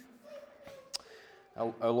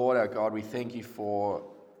O Lord our God, we thank you for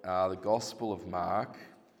the Gospel of Mark,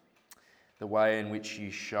 the way in which you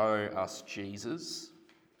show us Jesus.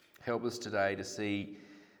 Help us today to see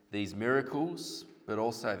these miracles, but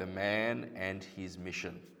also the man and his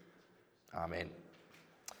mission. Amen.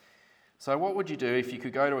 So what would you do if you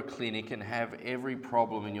could go to a clinic and have every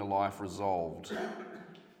problem in your life resolved?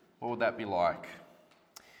 What would that be like?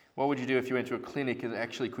 What would you do if you went to a clinic and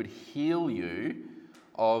actually could heal you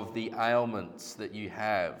of the ailments that you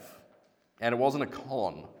have? And it wasn't a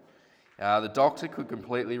con. The doctor could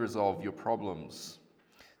completely resolve your problems.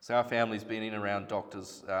 So our family's been in and around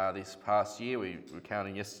doctors this past year. We were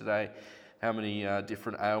counting yesterday how many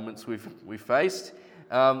different ailments we've faced.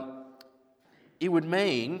 It would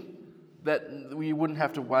mean that you wouldn't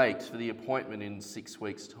have to wait for the appointment in 6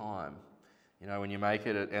 weeks' time. You know, when you make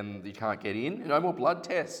it and you can't get in, no more blood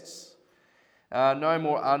tests, no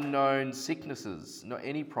more unknown sicknesses, not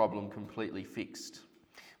any problem completely fixed.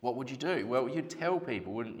 What would you do? Well, you'd tell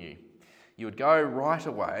people, wouldn't you? You would go right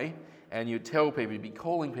away and you'd tell people, you'd be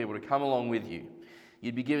calling people to come along with you.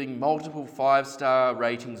 You'd be giving multiple 5-star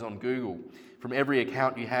ratings on Google from every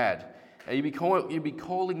account you had. You'd be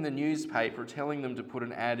calling the newspaper, telling them to put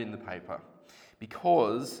an ad in the paper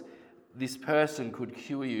because this person could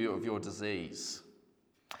cure you of your disease.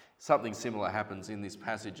 Something similar happens in this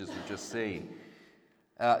passage as we've just seen.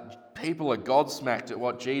 People are gobsmacked at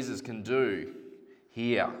what Jesus can do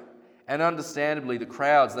here. And understandably, the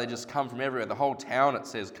crowds, they just come from everywhere. The whole town, it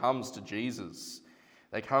says, comes to Jesus.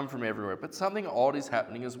 They come from everywhere. But something odd is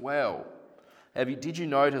happening as well. Did you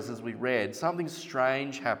notice as we read, something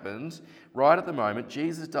strange happened right at the moment?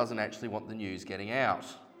 Jesus doesn't actually want the news getting out.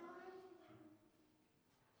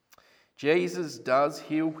 Jesus does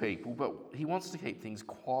heal people, but he wants to keep things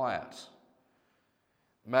quiet.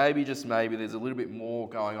 Maybe, just maybe, there's a little bit more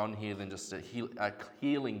going on here than just a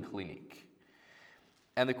healing clinic.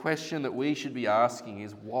 And the question that we should be asking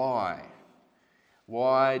is why?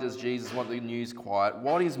 Why does Jesus want the news quiet?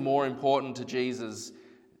 What is more important to Jesus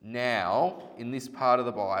now, in this part of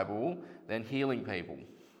the Bible, than healing people?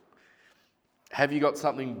 Have you got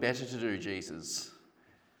something better to do, Jesus?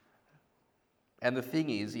 And the thing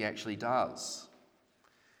is, he actually does.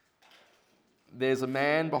 There's a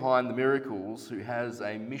man behind the miracles who has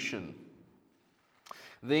a mission.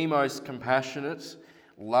 The most compassionate,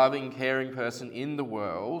 loving, caring person in the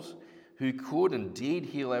world who could and did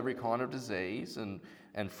heal every kind of disease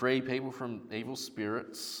and free people from evil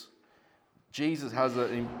spirits. Jesus has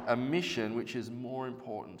a mission which is more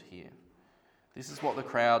important here. This is what the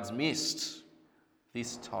crowds missed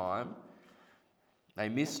this time. They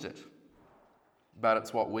missed it. But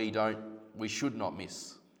it's what we should not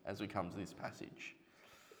miss as we come to this passage.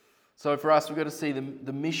 So for us, we've got to see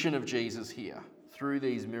the mission of Jesus here through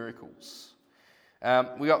these miracles.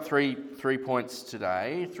 We got three points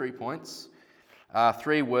today. 3 points.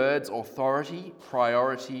 3 words: authority,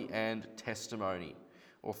 priority, and testimony.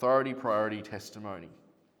 Authority, priority, testimony.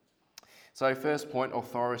 So first point,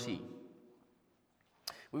 authority.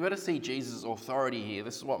 We've got to see Jesus' authority here.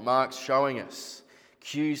 This is what Mark's showing us.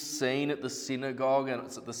 Cue scene at the synagogue, and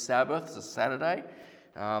it's at the Sabbath, it's a Saturday.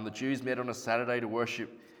 The Jews met on a Saturday to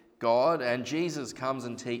worship God, and Jesus comes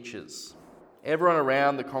and teaches. Everyone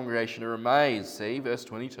around the congregation are amazed. See, verse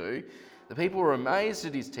 22. The people were amazed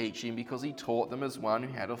at his teaching because he taught them as one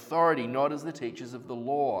who had authority, not as the teachers of the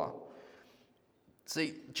law.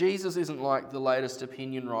 See, Jesus isn't like the latest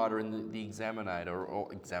opinion writer in the Examiner.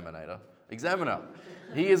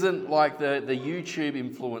 He isn't like the YouTube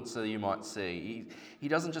influencer you might see. He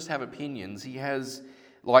doesn't just have opinions. He has,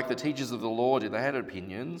 like the teachers of the law did, they had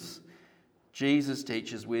opinions. Jesus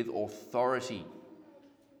teaches with authority.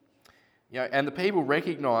 And the people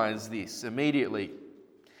recognize this immediately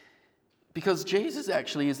because Jesus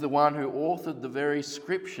actually is the one who authored the very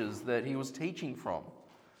scriptures that he was teaching from.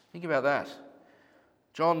 Think about that.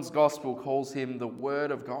 John's Gospel calls him the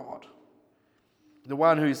Word of God, the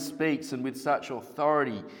one who speaks and with such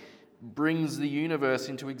authority brings the universe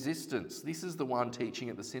into existence. This is the one teaching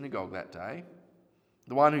at the synagogue that day.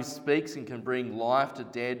 The one who speaks and can bring life to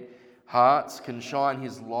dead hearts, can shine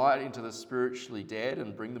his light into the spiritually dead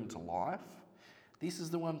and bring them to life. This is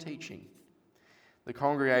the one teaching. The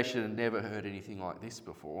congregation had never heard anything like this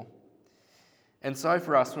before. And so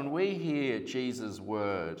for us, when we hear Jesus'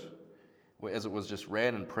 word, as it was just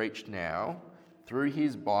read and preached now, through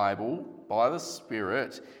his Bible, by the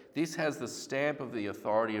Spirit, this has the stamp of the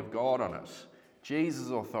authority of God on it. Jesus'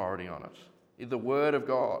 authority on it. The Word of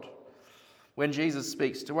God. When Jesus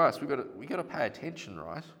speaks to us, we've got to pay attention,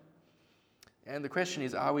 right? And the question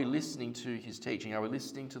is, are we listening to his teaching? Are we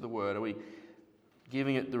listening to the Word? Are we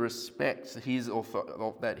giving it the respect that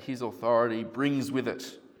his authority brings with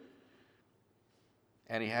it.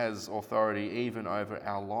 And he has authority even over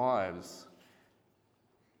our lives.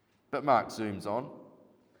 But Mark zooms on.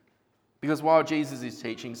 Because while Jesus is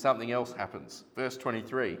teaching, something else happens. Verse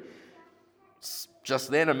 23.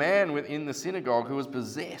 Just then a man within the synagogue who was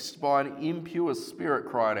possessed by an impure spirit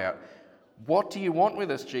cried out, "What do you want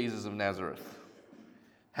with us, Jesus of Nazareth?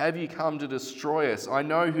 Have you come to destroy us? I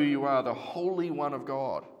know who you are, the Holy One of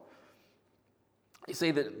God." You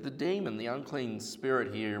see, that the demon, the unclean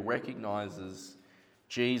spirit here, recognises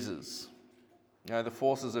Jesus. The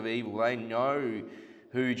forces of evil, they know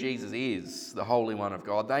who Jesus is, the Holy One of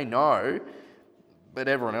God. They know, but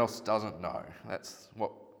everyone else doesn't know. That's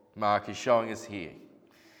what Mark is showing us here.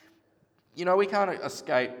 We can't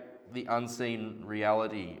escape the unseen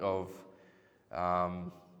reality of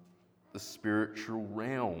the spiritual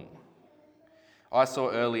realm. I saw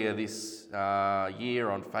earlier this year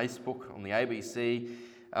on Facebook, on the ABC,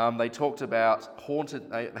 they talked about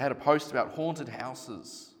they had a post about haunted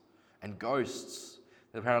houses and ghosts.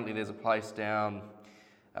 Apparently there's a place down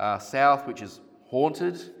south which is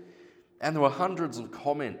haunted, and there were hundreds of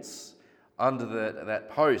comments under that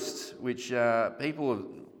post, which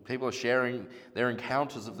people are sharing their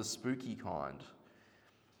encounters of the spooky kind.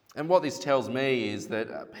 And what this tells me is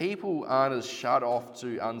that people aren't as shut off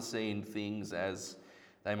to unseen things as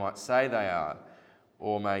they might say they are,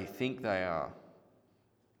 or may think they are.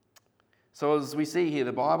 So as we see here,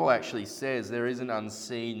 the Bible actually says there is an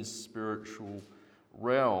unseen spiritual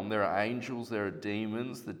realm. There are angels, there are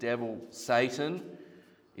demons. The devil, Satan,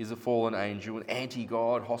 is a fallen angel, an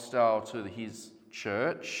anti-God, hostile to his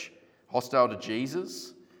church, hostile to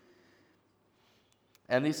Jesus.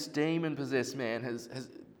 And this demon-possessed man has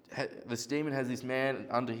this man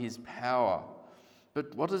under his power.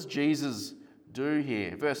 But what does Jesus do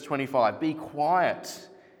here? Verse 25, "Be quiet,"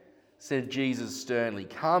 said Jesus sternly.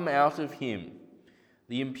 "Come out of him."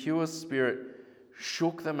 The impure spirit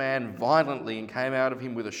shook the man violently and came out of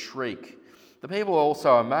him with a shriek. The people are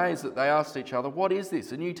also amazed that they asked each other, "What is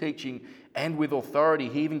this? A new teaching, and with authority.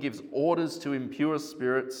 He even gives orders to impure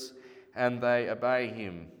spirits, and they obey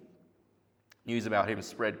him." News about him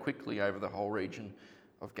spread quickly over the whole region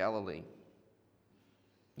of Galilee.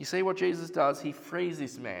 You see what Jesus does? He frees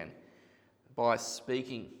this man by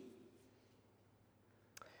speaking.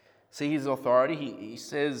 See his authority? He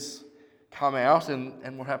says, "Come out,"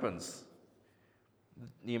 and what happens?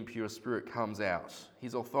 The impure spirit comes out.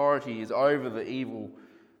 His authority is over the evil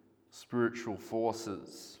spiritual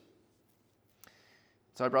forces.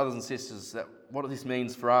 So, brothers and sisters, what this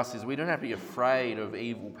means for us is we don't have to be afraid of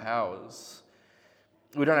evil powers.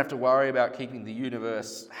 We don't have to worry about keeping the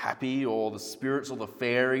universe happy, or the spirits or the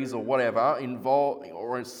fairies or whatever involved,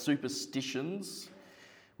 or superstitions.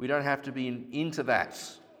 We don't have to be into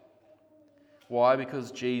that. Why?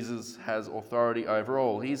 Because Jesus has authority over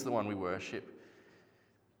all. He's the one we worship.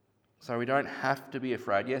 So we don't have to be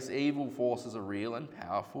afraid. Yes, evil forces are real and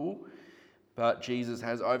powerful, but Jesus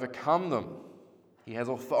has overcome them. He has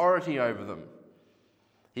authority over them.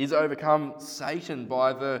 He's overcome Satan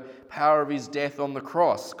by the power of his death on the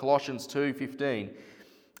cross, Colossians 2:15.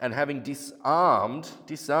 And having disarmed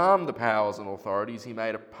the powers and authorities, he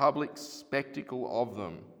made a public spectacle of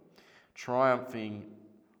them, triumphing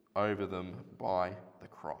over them by the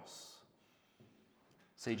cross.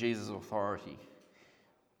 See Jesus' authority.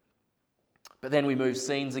 But then we move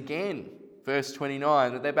scenes again. Verse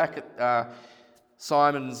 29, they're back at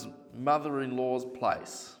Simon's mother-in-law's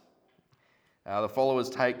place. The followers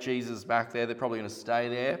take Jesus back there. They're probably going to stay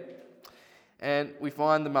there. And we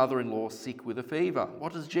find the mother-in-law sick with a fever.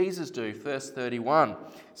 What does Jesus do? Verse 31.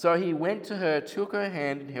 So he went to her, took her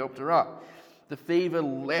hand and helped her up. The fever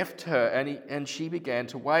left her and she began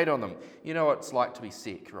to wait on them. You know what it's like to be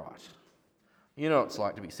sick, right? You know what it's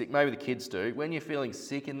like to be sick. Maybe the kids do. When you're feeling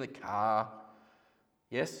sick in the car.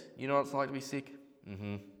 Yes? You know what it's like to be sick?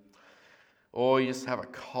 Or you just have a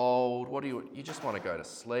cold. You just want to go to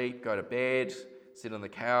sleep, go to bed, sit on the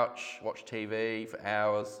couch, watch TV for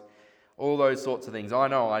hours. All those sorts of things. I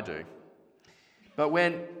know I do. But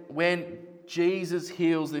when Jesus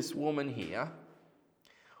heals this woman here,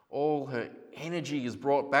 all her energy is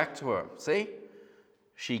brought back to her. See?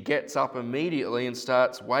 She gets up immediately and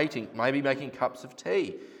starts waiting, maybe making cups of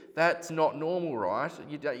tea. That's not normal, right?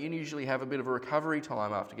 You usually have a bit of a recovery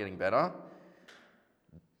time after getting better.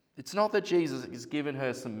 It's not that Jesus has given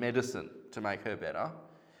her some medicine to make her better.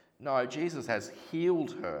 No, Jesus has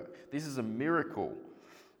healed her. This is a miracle.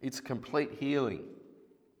 It's complete healing.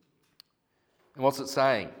 And what's it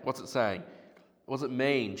saying? What does it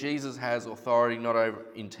mean? Jesus has authority not over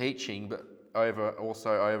in teaching, but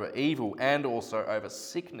over evil and also over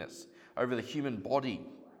sickness, over the human body.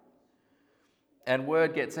 And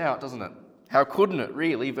word gets out, doesn't it? How couldn't it,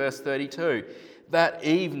 really? Verse 32. That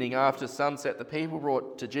evening after sunset, the people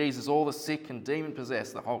brought to Jesus all the sick and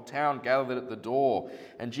demon-possessed. The whole town gathered at the door,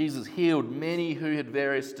 and Jesus healed many who had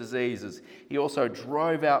various diseases. He also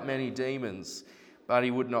drove out many demons, but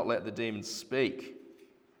he would not let the demons speak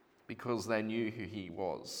because they knew who he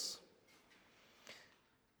was.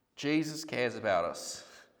 Jesus cares about us.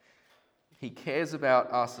 He cares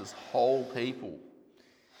about us as whole people,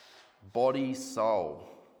 body, soul.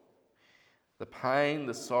 The pain,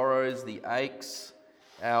 the sorrows, the aches,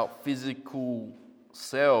 our physical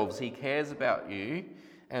selves. He cares about you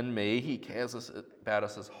and me. He cares about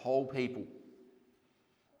us as whole people.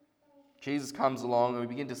 Jesus comes along and we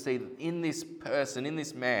begin to see that in this person, in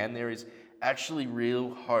this man, there is actually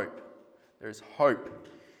real hope. There is hope.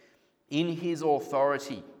 In his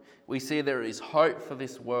authority, we see there is hope for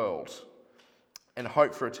this world and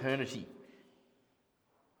hope for eternity.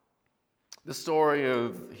 The story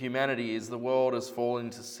of humanity is the world has fallen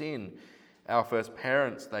into sin. Our first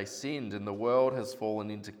parents, they sinned, and the world has fallen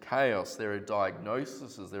into chaos. There are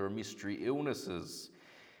diagnoses, there are mystery illnesses.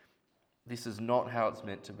 This is not how it's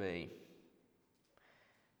meant to be,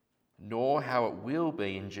 nor how it will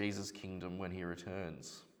be in Jesus' kingdom when he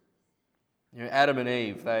returns. You know, Adam and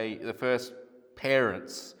Eve, the first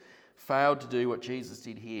parents, failed to do what Jesus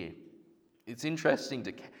did here. It's interesting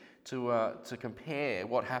to compare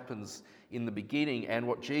what happens in the beginning and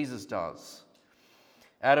what Jesus does.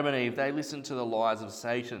 Adam and Eve, they listened to the lies of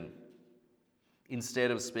Satan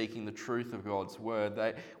instead of speaking the truth of God's word.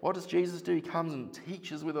 What does Jesus do? He comes and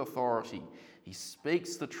teaches with authority. He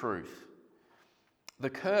speaks the truth. The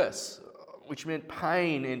curse, which meant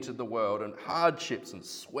pain, entered the world, and hardships and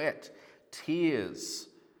sweat, tears.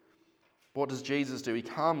 What does Jesus do? He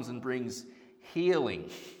comes and brings healing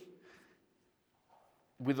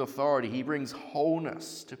with authority. He brings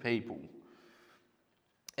wholeness to people.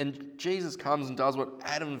 And Jesus comes and does what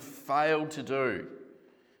Adam failed to do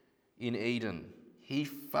in Eden. He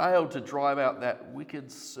failed to drive out that wicked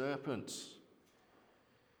serpent.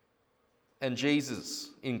 And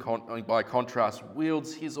Jesus, by contrast,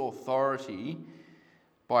 wields his authority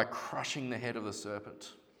by crushing the head of the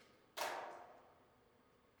serpent.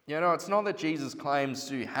 You know, it's not that Jesus claims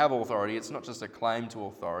to have authority. It's not just a claim to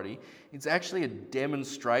authority. It's actually a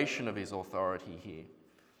demonstration of his authority here.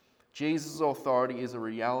 Jesus' authority is a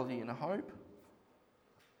reality and a hope.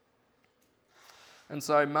 And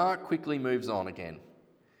so Mark quickly moves on again.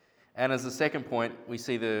 And as the second point, we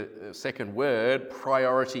see the second word,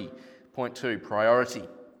 priority. Point 2, priority.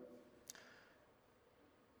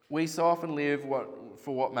 We so often live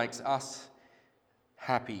for what makes us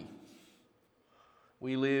happy.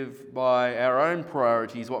 We live by our own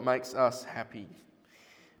priorities, what makes us happy.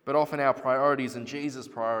 But often our priorities and Jesus'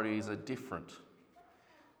 priorities are different.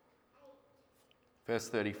 Verse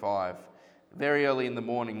 35, very early in the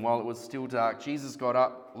morning, while it was still dark, Jesus got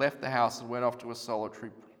up, left the house and went off to a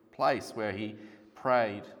solitary place where he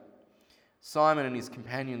prayed. Simon and his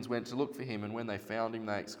companions went to look for him, and when they found him,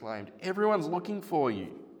 they exclaimed, "Everyone's looking for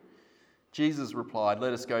you." Jesus replied,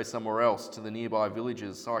 "Let us go somewhere else to the nearby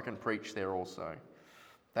villages so I can preach there also.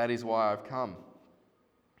 That is why I've come."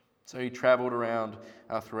 So he travelled around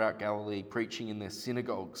throughout Galilee, preaching in their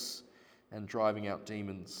synagogues and driving out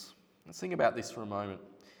demons. Let's think about this for a moment.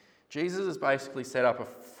 Jesus has basically set up a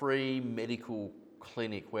free medical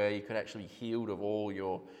clinic where you could actually be healed of all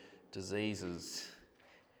your diseases.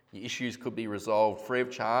 Your issues could be resolved free of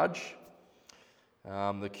charge.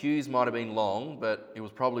 The queues might have been long, but it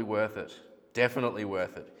was probably worth it. Definitely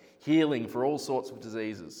worth it. Healing for all sorts of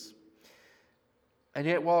diseases. And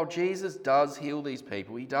yet while Jesus does heal these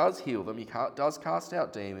people, he does heal them, he does cast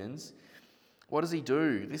out demons, what does he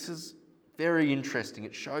do? This is very interesting.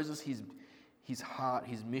 It shows us his heart,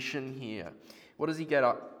 his mission here. What does he get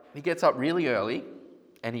up? He gets up really early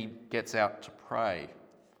and he gets out to pray.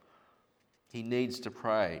 He needs to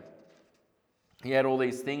pray. He had all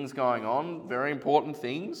these things going on, very important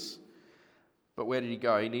things, but where did he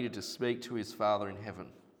go? He needed to speak to his Father in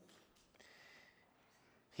heaven.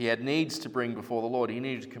 He had needs to bring before the Lord. He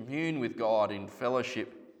needed to commune with God in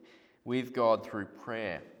fellowship with God through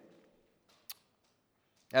prayer.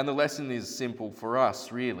 And the lesson is simple for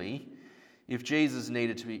us, really. If Jesus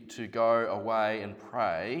needed to go away and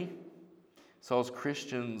pray, so as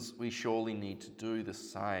Christians, we surely need to do the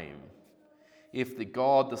same. If the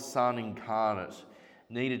God, the Son incarnate,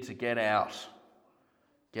 needed to get out,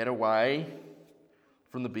 get away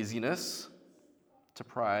from the busyness to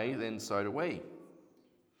pray, then so do we.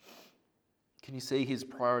 Can you see his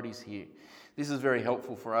priorities here? This is very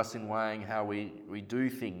helpful for us in weighing how we do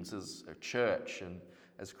things as a church and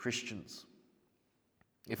as Christians.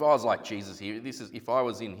 If I was like Jesus here, if I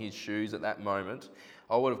was in his shoes at that moment,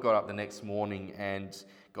 I would have got up the next morning and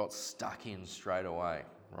got stuck in straight away,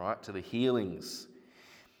 right, to the healings.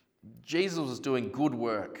 Jesus was doing good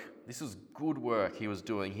work. This is good work he was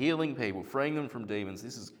doing, healing people, freeing them from demons.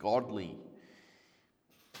 This is godly.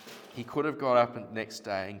 He could have got up the next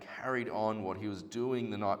day and carried on what he was doing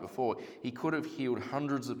the night before. He could have healed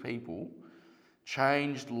hundreds of people,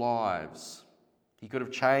 changed lives. He could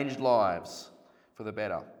have changed lives for the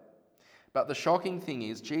better. But the shocking thing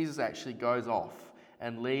is, Jesus actually goes off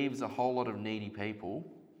and leaves a whole lot of needy people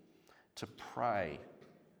to pray.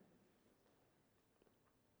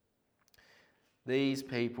 These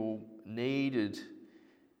people needed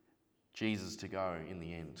Jesus to go in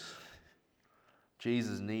the end.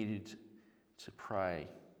 Jesus needed to pray.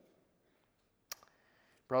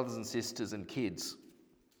 Brothers and sisters and kids,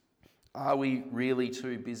 are we really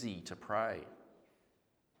too busy to pray?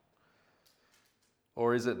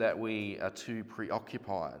 Or is it that we are too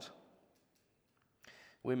preoccupied?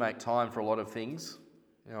 We make time for a lot of things.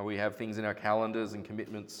 We have things in our calendars and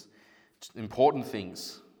commitments, important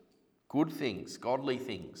things, good things, godly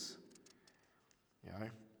things.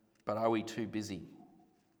 But are we too busy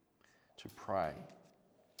to pray?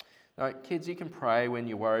 Now, kids, you can pray when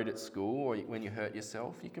you're worried at school or when you hurt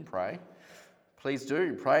yourself. You can pray. Please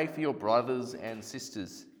do. Pray for your brothers and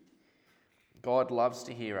sisters. God loves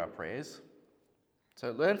to hear our prayers.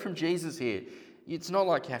 So learn from Jesus here. It's not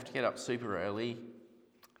like you have to get up super early,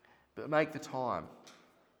 but make the time.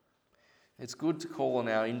 It's good to call on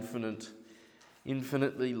our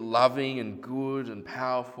infinitely loving and good and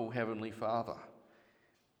powerful Heavenly Father.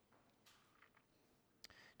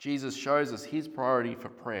 Jesus shows us his priority for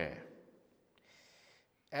prayer.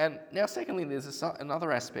 And now secondly, there's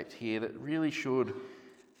another aspect here that really should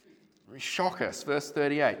shock us. Verse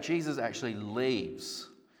 38, Jesus actually leaves.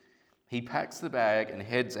 He packs the bag and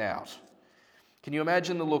heads out. Can you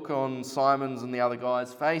imagine the look on Simon's and the other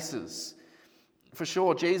guys' faces? For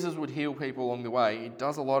sure, Jesus would heal people along the way. He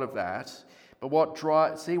does a lot of that.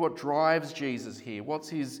 But see what drives Jesus here. What's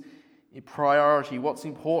his priority? What's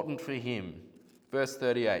important for him? Verse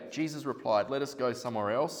 38, Jesus replied, "Let us go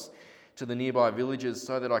somewhere else, to the nearby villages,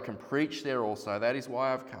 so that I can preach there also. That is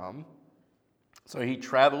why I've come." So he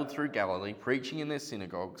travelled through Galilee, preaching in their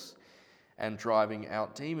synagogues and driving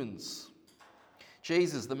out demons.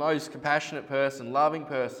 Jesus, the most compassionate person, loving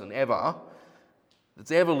person ever,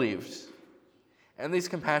 that's ever lived. And this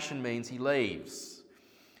compassion means he leaves.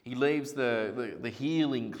 He leaves the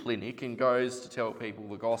healing clinic and goes to tell people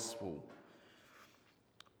the gospel.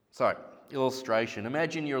 So, illustration.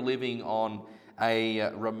 Imagine you're living on a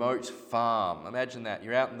remote farm. Imagine that.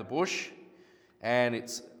 You're out in the bush and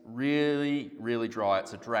it's really, really dry.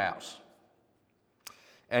 It's a drought.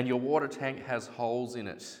 And your water tank has holes in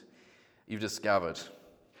it, you've discovered.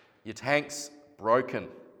 Your tank's broken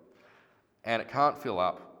and it can't fill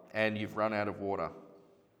up and you've run out of water.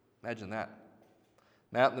 Imagine that.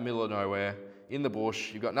 Out in the middle of nowhere, in the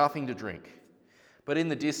bush, you've got nothing to drink. But in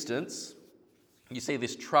the distance, you see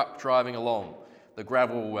this truck driving along the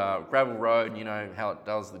gravel road. You know how it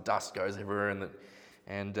does, the dust goes everywhere,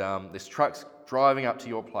 and this truck's driving up to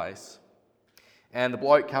your place. And the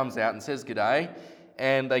bloke comes out and says g'day,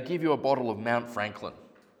 and they give you a bottle of Mount Franklin.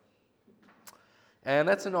 And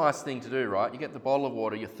that's a nice thing to do, right? You get the bottle of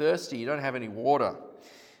water, you're thirsty, you don't have any water.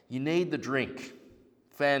 You need the drink.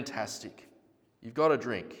 Fantastic. You've got a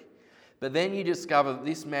drink. But then you discover that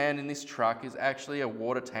this man in this truck is actually a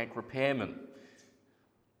water tank repairman.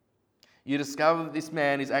 You discover that this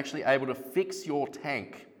man is actually able to fix your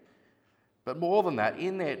tank. But more than that,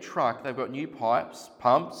 in their truck, they've got new pipes,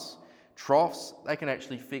 pumps, troughs. They can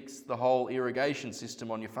actually fix the whole irrigation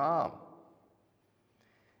system on your farm.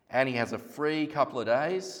 And he has a free couple of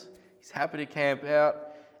days. He's happy to camp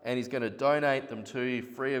out, and he's going to donate them to you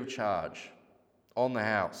free of charge on the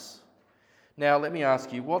house. Now, let me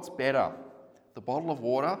ask you, what's better, the bottle of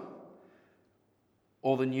water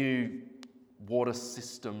or the new water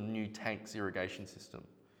system, new tanks irrigation system?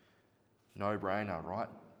 No-brainer, right?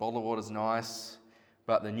 Bottle of water's nice,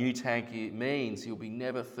 but the new tank, it means you'll be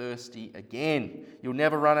never thirsty again. You'll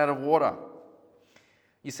never run out of water.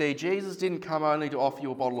 You see, Jesus didn't come only to offer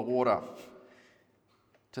you a bottle of water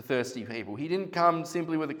to thirsty people. He didn't come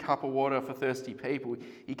simply with a cup of water for thirsty people.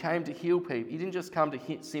 He came to heal people. He didn't just come to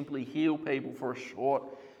simply heal people for a short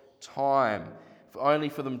time, only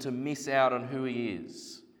for them to miss out on who he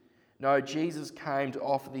is. No, Jesus came to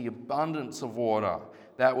offer the abundance of water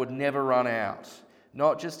that would never run out.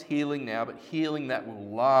 Not just healing now, but healing that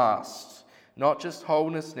will last Not just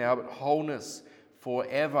wholeness now, but wholeness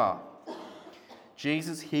forever.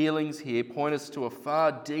 Jesus' healings here point us to a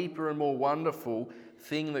far deeper and more wonderful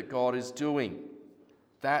thing that God is doing.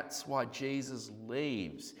 That's why Jesus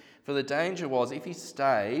leaves. For the danger was, if he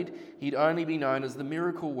stayed, he'd only be known as the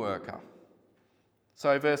miracle worker.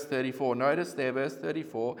 So verse 34, notice there, verse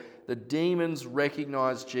 34, the demons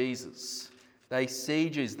recognize Jesus. They see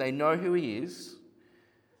Jesus, they know who he is,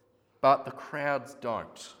 but the crowds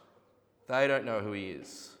don't. They don't know who he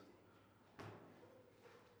is.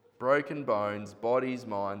 Broken bones, bodies,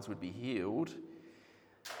 minds would be healed,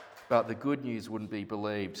 but the good news wouldn't be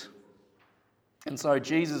believed. And so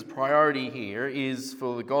Jesus' priority here is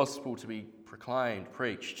for the gospel to be proclaimed,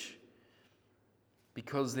 preached,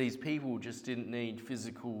 because these people just didn't need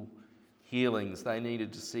physical healings. They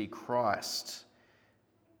needed to see Christ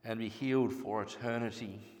and be healed for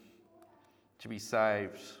eternity, to be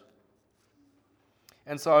saved.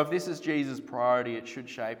 And so if this is Jesus' priority, it should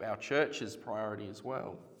shape our church's priority as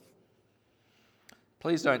well.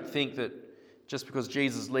 Please don't think that just because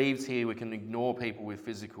Jesus leaves here, we can ignore people with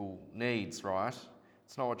physical needs, right?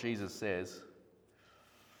 It's not what Jesus says.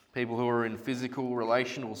 People who are in physical,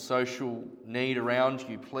 relational, social need around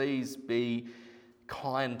you, please be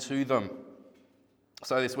kind to them.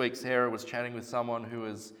 So this week, Sarah was chatting with someone who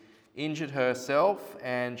has injured herself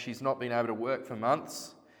and she's not been able to work for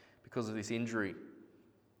months because of this injury.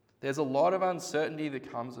 There's a lot of uncertainty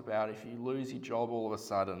that comes about if you lose your job all of a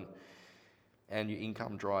sudden and your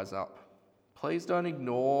income dries up. Please don't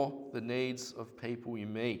ignore the needs of people you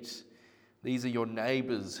meet. These are your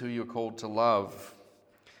neighbours who you're called to love.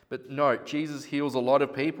 But note, Jesus heals a lot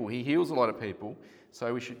of people. He heals a lot of people,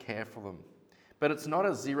 so we should care for them. But it's not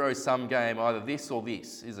a zero-sum game, either this or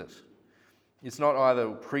this, is it? It's not either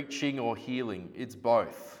preaching or healing. It's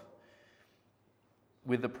both,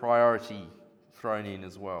 with the priority thrown in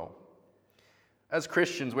as well. As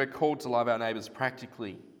Christians, we're called to love our neighbours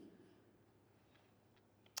practically.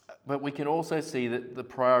 But we can also see that the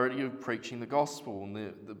priority of preaching the gospel and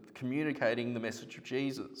the communicating the message of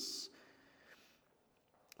Jesus,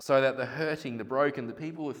 so that the hurting, the broken, the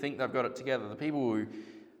people who think they've got it together, the people who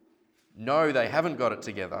know they haven't got it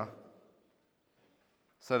together,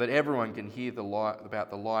 so that everyone can hear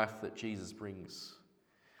about the life that Jesus brings.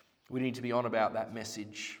 We need to be on about that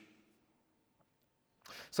message.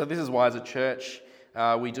 So this is why as a church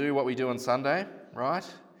we do what we do on Sunday, right?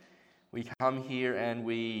 We come here and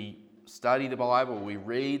we study the Bible, we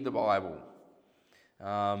read the Bible.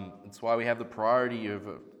 It's why we have the priority of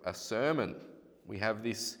a sermon. We have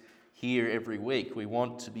this here every week. We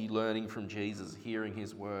want to be learning from Jesus, hearing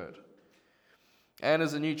his word. And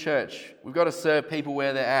as a new church, we've got to serve people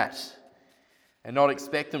where they're at and not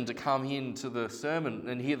expect them to come into the sermon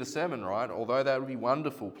and hear the sermon, right? Although that would be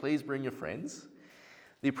wonderful. Please bring your friends.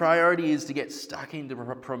 The priority is to get stuck into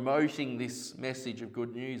promoting this message of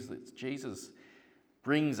good news that Jesus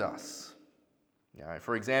brings us. You know,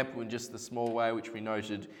 for example, in just the small way which we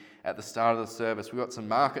noted at the start of the service, we've got some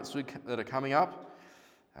markets that are coming up.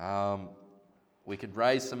 We could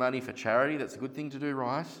raise some money for charity. That's a good thing to do,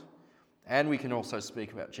 right? And we can also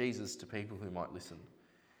speak about Jesus to people who might listen.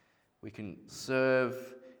 We can serve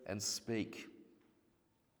and speak.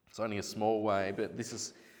 It's only a small way, but this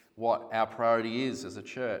is what our priority is as a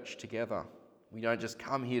church together. We don't just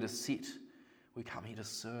come here to sit, we come here to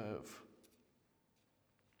serve.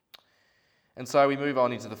 And so we move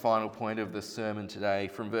on into the final point of the sermon today,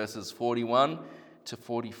 from verses 41 to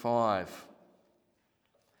 45.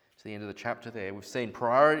 To the end of the chapter there. We've seen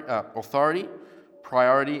authority,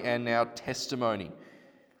 priority, and now testimony.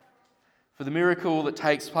 For the miracle that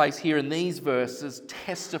takes place here in these verses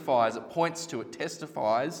testifies, it points to it,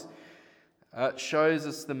 testifies. It shows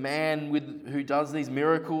us the man who does these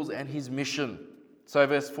miracles and his mission. So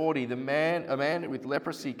verse 40, a man with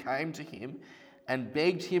leprosy came to him and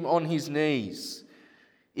begged him on his knees,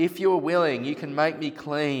 "If you are willing, you can make me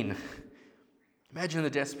clean." Imagine the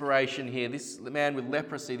desperation here. This man with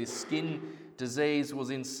leprosy, this skin disease, was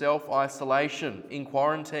in self-isolation, in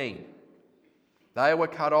quarantine. They were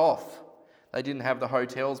cut off. They didn't have the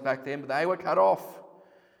hotels back then, but they were cut off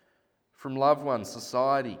from loved ones,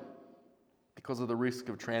 society, because of the risk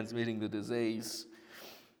of transmitting the disease.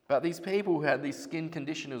 But these people who had these skin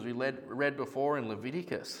conditions, as we read before in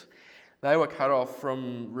Leviticus, they were cut off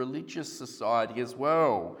from religious society as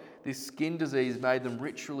well. This skin disease made them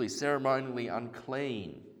ritually, ceremonially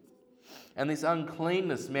unclean. And this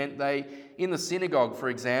uncleanness meant in the synagogue, for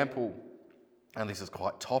example, and this is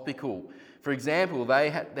quite topical, for example,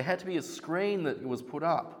 there had to be a screen that was put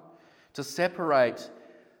up to separate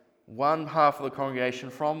one half of the congregation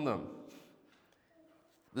from them.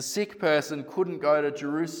 The sick person couldn't go to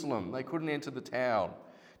Jerusalem. They couldn't enter the town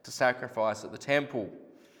to sacrifice at the temple.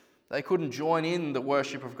 They couldn't join in the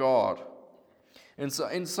worship of God. And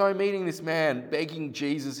so meeting this man begging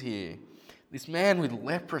Jesus here, this man with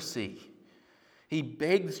leprosy, he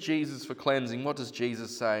begs Jesus for cleansing. What does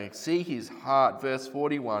Jesus say? See his heart, verse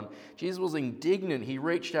 41. Jesus was indignant. He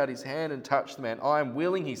reached out his hand and touched the man. I am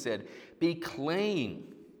willing, he said, be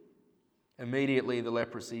clean. Immediately the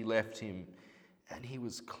leprosy left him and he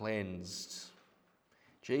was cleansed.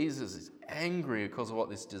 Jesus is angry because of what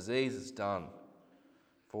this disease has done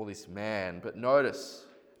for this man. But notice,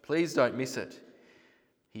 please don't miss it.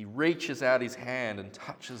 He reaches out his hand and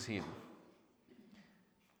touches him.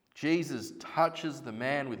 Jesus touches the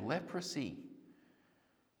man with leprosy.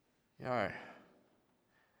 He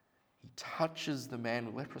touches the man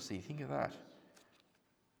with leprosy. Think of that.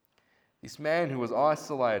 This man who was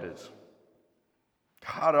isolated,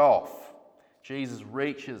 cut off, Jesus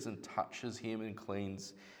reaches and touches him and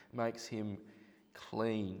makes him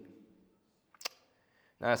clean.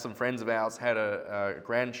 Now, some friends of ours had a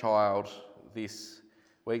grandchild this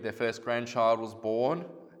week. Their first grandchild was born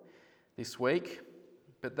this week,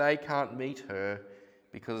 but they can't meet her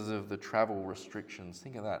because of the travel restrictions.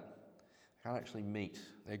 Think of that. They can't actually meet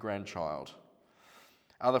their grandchild.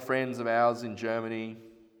 Other friends of ours in Germany,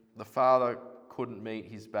 the father couldn't meet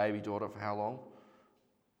his baby daughter for how long?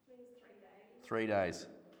 3 days.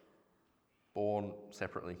 Born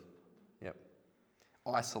separately. Yep.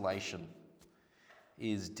 Isolation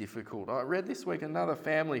is difficult. I read this week another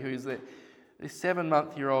family who's this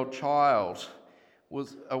 7-month-old child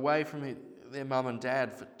was away from their mum and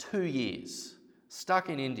dad for 2 years, stuck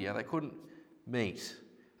in India. They couldn't meet.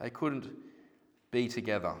 They couldn't be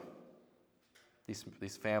together.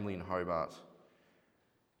 This family in Hobart.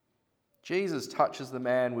 Jesus touches the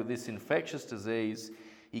man with this infectious disease.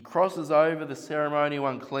 He crosses over the ceremonial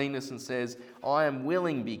uncleanness and says, I am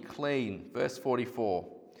willing, be clean. Verse 44.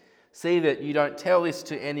 See that you don't tell this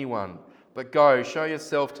to anyone, but go, show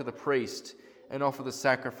yourself to the priest and offer the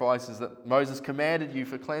sacrifices that Moses commanded you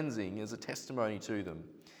for cleansing as a testimony to them.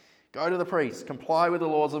 Go to the priest, comply with the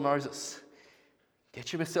laws of Moses.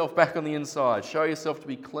 Get yourself back on the inside. Show yourself to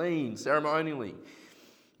be clean ceremonially.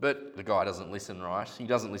 But the guy doesn't listen, right? He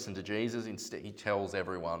doesn't listen to Jesus. Instead, he tells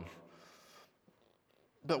everyone.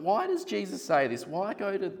 But why does Jesus say this? Why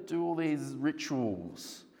go to do all these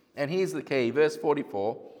rituals? And here's the key, verse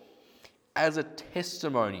 44, as a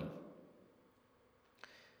testimony.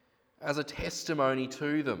 As a testimony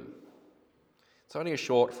to them. It's only a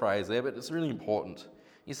short phrase there, but it's really important.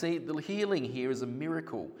 You see, the healing here is a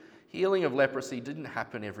miracle. Healing of leprosy didn't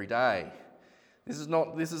happen every day. This is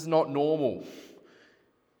not normal.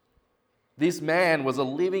 This man was a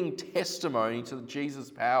living testimony to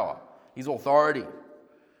Jesus' power, his authority.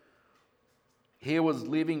 Here was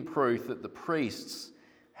living proof that the priests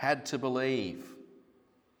had to believe.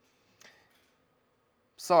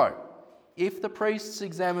 So, if the priests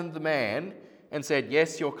examined the man and said,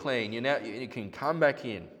 yes, you're clean, you can come back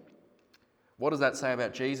in, what does that say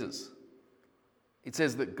about Jesus? It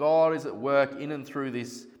says that God is at work in and through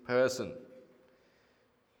this person.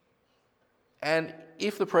 And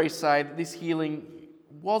if the priests say that this healing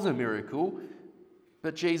was a miracle,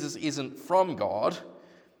 but Jesus isn't from God,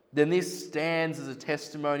 then this stands as a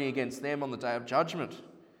testimony against them on the day of judgment.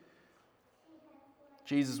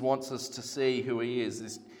 Jesus wants us to see who he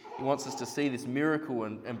is. He wants us to see this miracle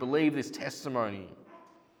and believe this testimony.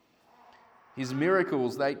 His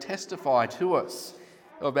miracles, they testify to us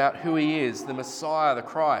about who he is, the Messiah, the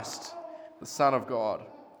Christ, the Son of God.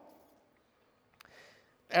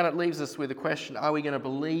 And it leaves us with a question, are we going to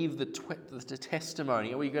believe the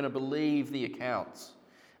testimony? Are we going to believe the accounts?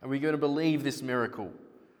 Are we going to believe this miracle?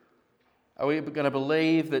 Are we going to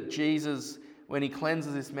believe that Jesus, when he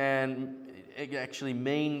cleanses this man, it actually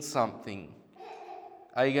means something?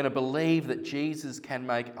 Are you going to believe that Jesus can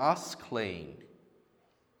make us clean?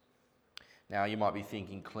 Now, you might be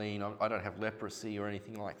thinking, clean, I don't have leprosy or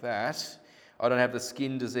anything like that. I don't have the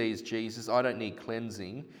skin disease, Jesus. I don't need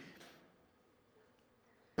cleansing.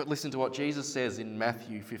 But listen to what Jesus says in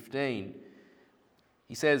Matthew 15.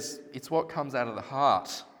 He says, it's what comes out of the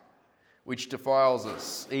heart which defiles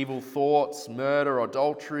us. Evil thoughts, murder,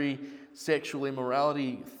 adultery, sexual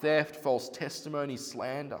immorality, theft, false testimony,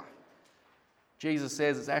 slander. Jesus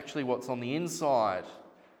says it's actually what's on the inside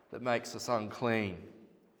that makes us unclean.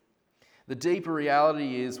 The deeper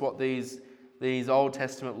reality is what these Old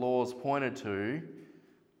Testament laws pointed to.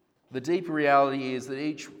 The deeper reality is that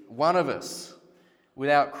each one of us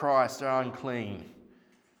without Christ are unclean.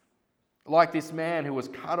 Like this man who was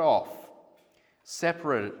cut off,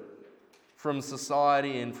 separated from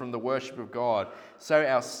society and from the worship of God. So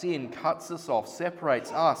our sin cuts us off,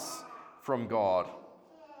 separates us from God.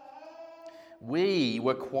 We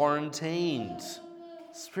were quarantined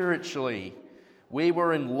spiritually. We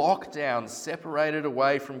were in lockdown, separated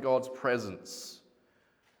away from God's presence.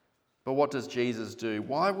 But what does Jesus do?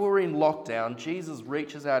 While we're in lockdown, Jesus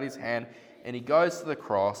reaches out his hand and he goes to the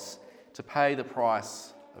cross to pay the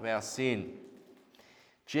price of our sin.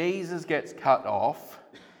 Jesus gets cut off.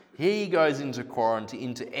 He goes into quarantine,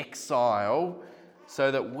 into exile,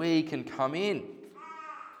 so that we can come in.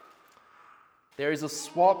 There is a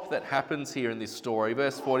swap that happens here in this story.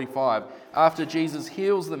 Verse 45, after Jesus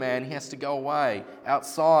heals the man, he has to go away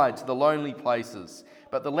outside to the lonely places.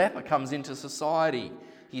 But the leper comes into society.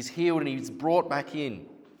 He's healed and he's brought back in,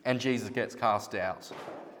 and Jesus gets cast out.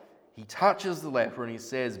 He touches the leper and he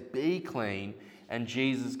says, "Be clean," and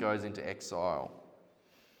Jesus goes into exile.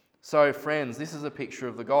 So friends, this is a picture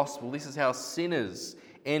of the gospel. This is how sinners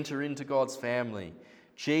enter into God's family.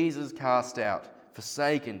 Jesus cast out,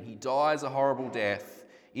 forsaken. He dies a horrible death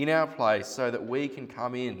in our place so that we can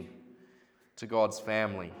come in to God's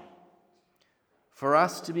family. For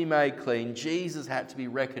us to be made clean, Jesus had to be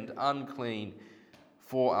reckoned unclean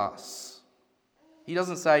for us. He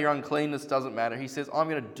doesn't say your uncleanness doesn't matter. He says, I'm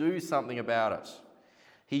going to do something about it.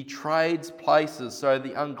 He trades places so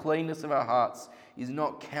the uncleanness of our hearts is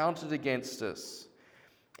not counted against us.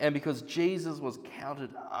 And because Jesus was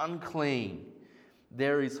counted unclean,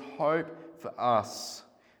 there is hope for us.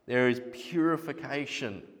 There is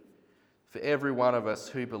purification for every one of us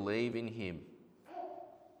who believe in him.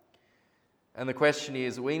 And the question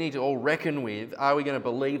is, we need to all reckon with, are we going to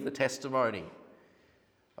believe the testimony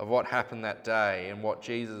of what happened that day and what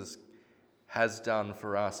Jesus has done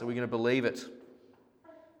for us? Are we going to believe it?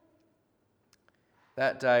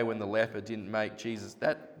 That day when the leper didn't make Jesus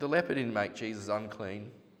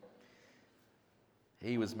unclean.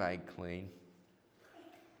 He was made clean.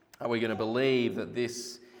 Are we going to believe that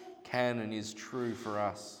this can and is true for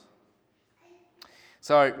us?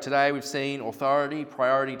 So today we've seen authority,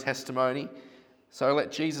 priority, testimony. So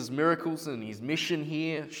let Jesus' miracles and his mission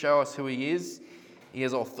here show us who he is. He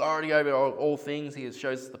has authority over all things. He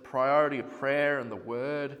shows us the priority of prayer and the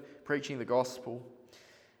word, preaching the gospel.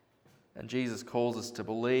 And Jesus calls us to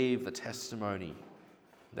believe the testimony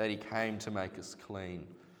that he came to make us clean.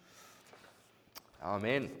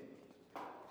 Amen.